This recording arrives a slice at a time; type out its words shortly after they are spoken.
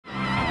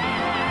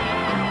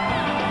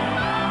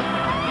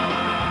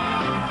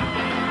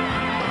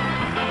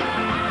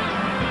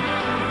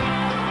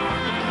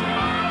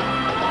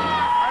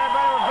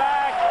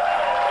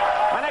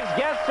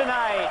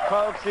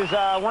folks, is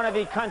one of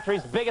the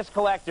country's biggest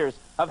collectors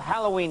of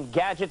Halloween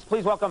gadgets.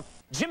 Please welcome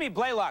Jimmy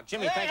Blaylock.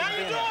 Jimmy, thank you for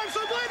being here. How you doing? I'm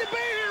so glad to be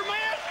here, man.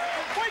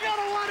 We got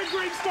a lot of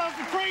great stuff,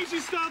 crazy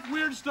stuff,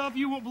 weird stuff.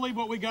 You won't believe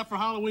what we got for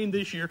Halloween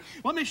this year.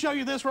 Let me show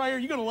you this right here.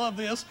 You're going to love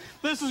this.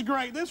 This is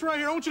great. This right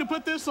here, I want you to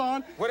put this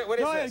on. What is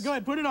this? Go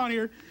ahead, put it on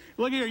here.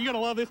 Look here, you're going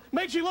to love this.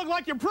 Makes you look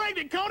like you're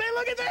pregnant, Conan.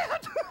 Look at that.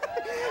 Look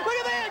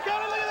at that,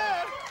 Conan. Look at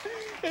that.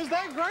 Is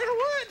that great or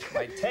what?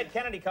 My Ted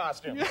Kennedy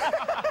costume. And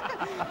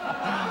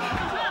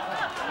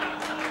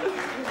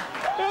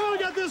then we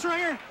got this right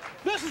here.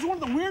 This is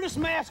one of the weirdest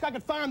masks I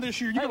could find this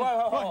year. Hey,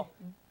 whoa.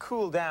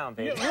 Cool down,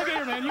 baby. Look at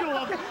here, man. You're gonna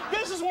love it.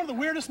 This is one of the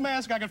weirdest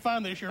masks I could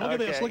find this year. Look at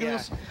this. Look at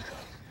this.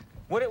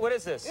 What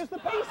is this? It's the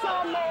peace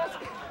sign mask.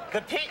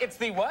 It's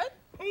the what?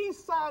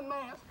 Peace sign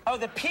mask. Oh,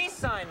 the peace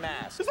sign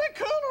mask. Is that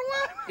cool or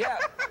what? Yeah.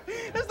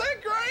 Is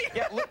that great?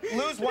 Yeah,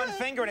 lose one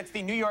finger and it's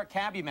the New York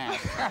cabbie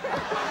mask. Oh,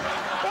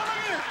 look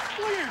here.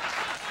 Look here.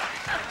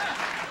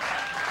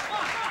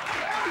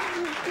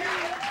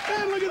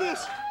 And look at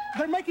this.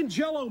 They're making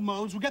Jell-O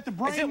modes. We got the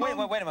brain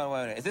mode. Wait a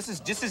minute. This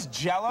is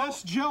Jell-O?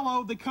 That's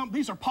Jell-O.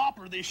 These are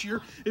popular this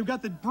year. We've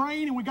got the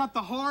brain and we got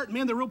the heart.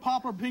 Man, they're real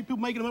popular. People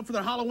making them up for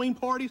their Halloween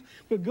parties.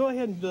 But go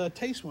ahead and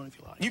taste one if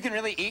you like. You can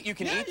really eat? You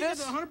can eat this? Yeah,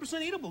 it's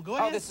 100% eatable. Go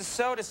ahead. Oh, this is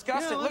so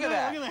disgusting. Yeah, look at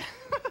that.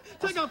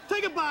 Look at that.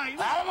 Take a bite.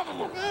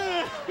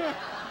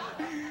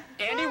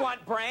 Andy,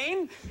 want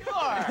brain?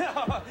 Sure.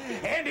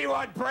 Andy,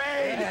 want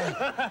brain?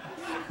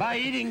 By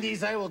eating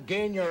these, I will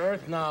gain your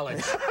earth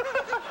knowledge.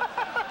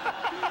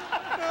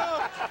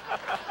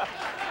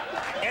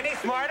 Any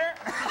smarter?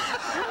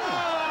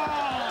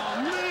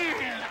 Oh,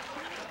 man.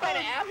 Kind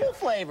of apple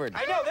flavored.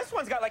 I know, this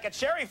one's got like a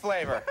cherry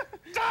flavor.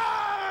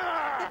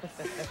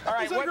 All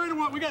right,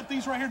 We got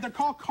these right here. They're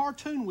called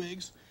cartoon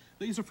wigs.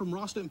 These are from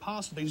Rasta and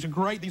Pasta. These are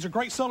great. These are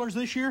great sellers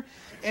this year.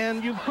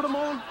 And you put them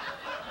on.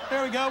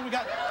 There we go. We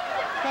got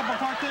a couple of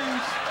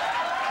cartoons.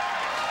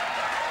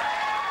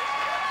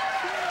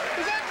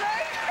 Is that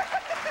great?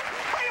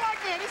 How do you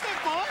like that? Is that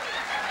fun?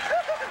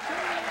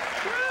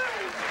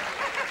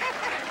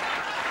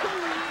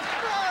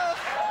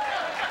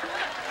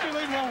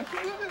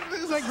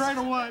 Is that great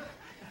or what?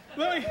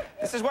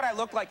 This is what I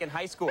looked like in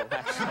high school,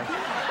 actually.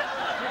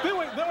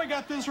 Then we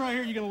got this right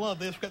here. You're going to love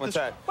this. What's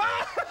that?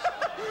 I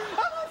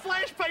love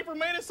flash paper,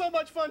 man. It's so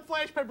much fun.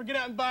 Flash paper. Get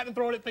out and buy it and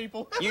throw it at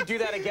people. You do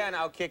that again,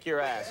 I'll kick your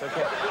ass,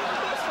 okay?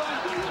 That's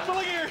fine. So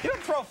look here. You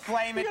don't throw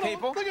flame at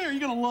people. Look here. You're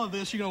going to love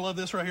this. You're going to love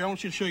this right here. I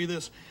want you to show you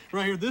this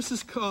right here. This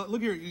is,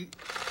 look here.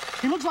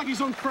 He looks like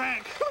he's on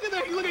crack. Look at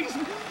that. He looks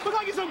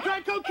like he's on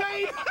crack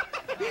cocaine.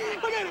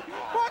 Look at it.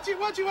 Watch it.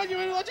 Look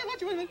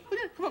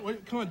here.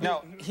 Come on.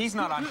 No, he's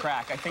not on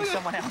crack. I think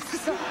someone else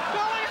is. Look at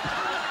that.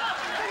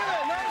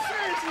 No,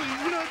 seriously.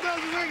 You know, it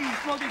doesn't think he's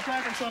smoking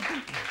crack or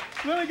something.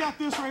 Then we got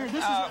this right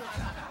here.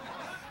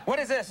 What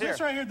is this here? This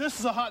right here, this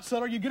is a hot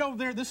seller. You get over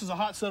there, this is a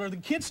hot seller. The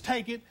kids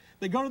take it,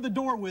 they go to the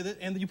door with it,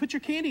 and you put your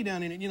candy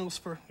down in it, you know,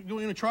 for you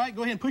want to try it,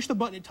 go ahead and push the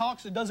button. It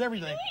talks, it does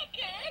everything.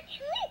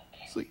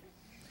 See?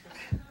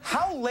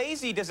 How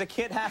lazy does a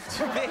kid have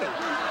to be?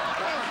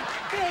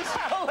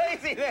 How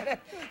lazy?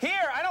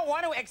 Here, I don't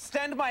want to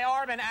extend my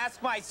arm and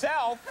ask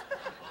myself.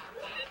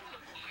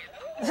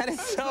 That is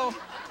so...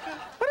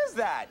 What is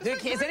that?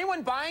 Is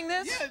anyone buying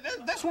this? Yeah,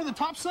 that's one of the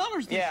top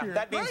sellers this year. Yeah,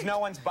 that means no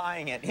one's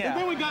buying it. Yeah. And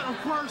then we got, of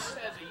course... It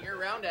has a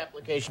year-round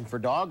application for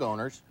dog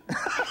owners. Oh,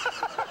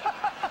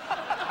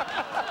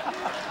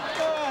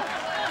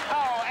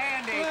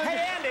 Andy.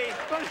 Hey, Andy.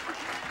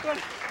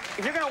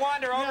 If you're going to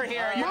wander over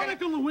here...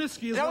 Monica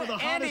Lewinsky is one of the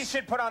hottest... Andy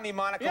should put on the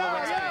Monica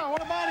Lewinsky. Yeah,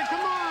 what about it?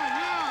 Come on,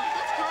 yeah,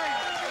 that's great.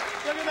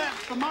 Look at that,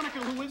 the Monica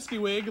Lewinsky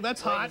wig.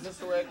 That's hot. Is this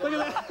the wig? Look at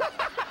that.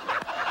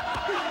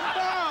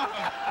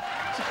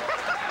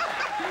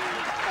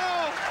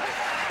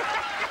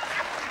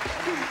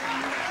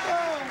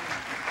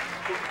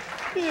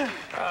 Yeah.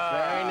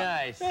 Very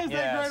nice. Is that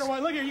great or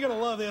what? Look here, you're gonna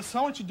love this.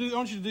 I want you to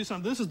do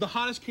something. This is the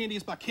hottest candy.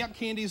 It's by Camp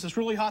Candies. It's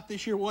really hot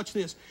this year. Watch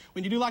this.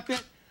 When you do like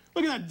that,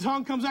 look at that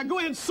tongue comes out. Go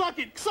ahead and suck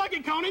it. Suck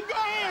it, Conan. Go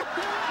ahead.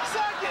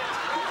 Suck it.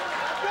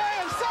 Go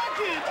ahead, suck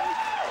it.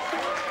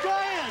 Go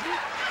ahead.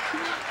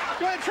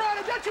 Go ahead, try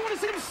it. Don't you want to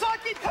see him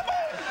suck it? Come on.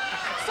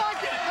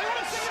 Suck it. I want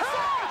to see him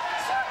suck it.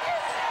 Suck it.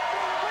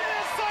 Look at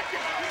that, suck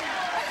it.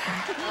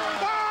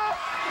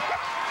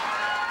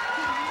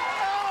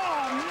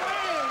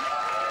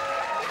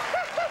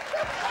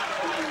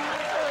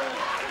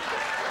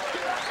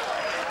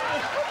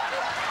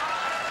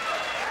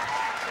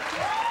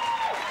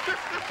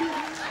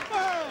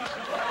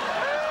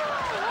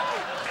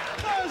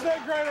 Is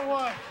that great or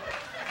what?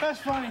 That's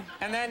funny.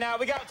 And then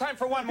we got time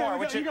for one more.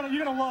 You're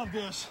gonna love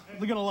this.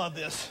 You're gonna love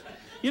this.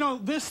 You know,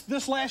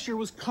 this last year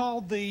was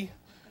called the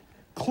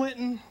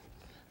Clinton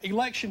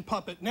election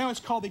puppet. Now it's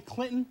called the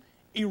Clinton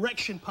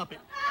erection puppet.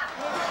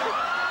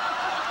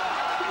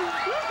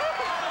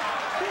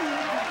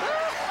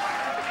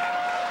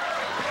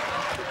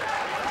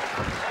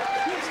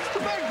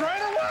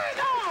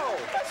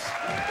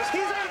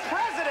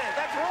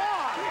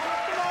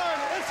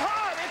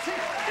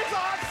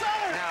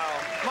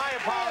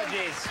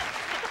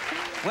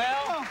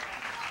 Well,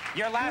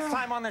 Your last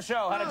time on the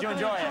show. How did you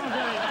enjoy it?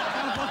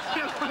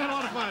 Had a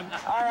lot of fun.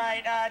 All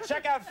right,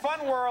 check out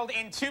Fun World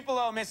in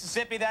Tupelo,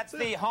 Mississippi. That's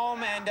the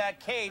home and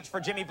cage for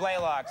Jimmy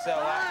Blaylock. So,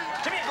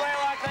 Jimmy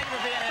Blaylock, thank you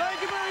for being here.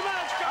 Thank you very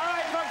much. All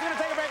right, folks, we're going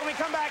to take a break. When we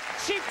come back,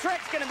 Cheap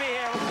Trick's going to be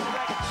here. We'll take a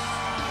break.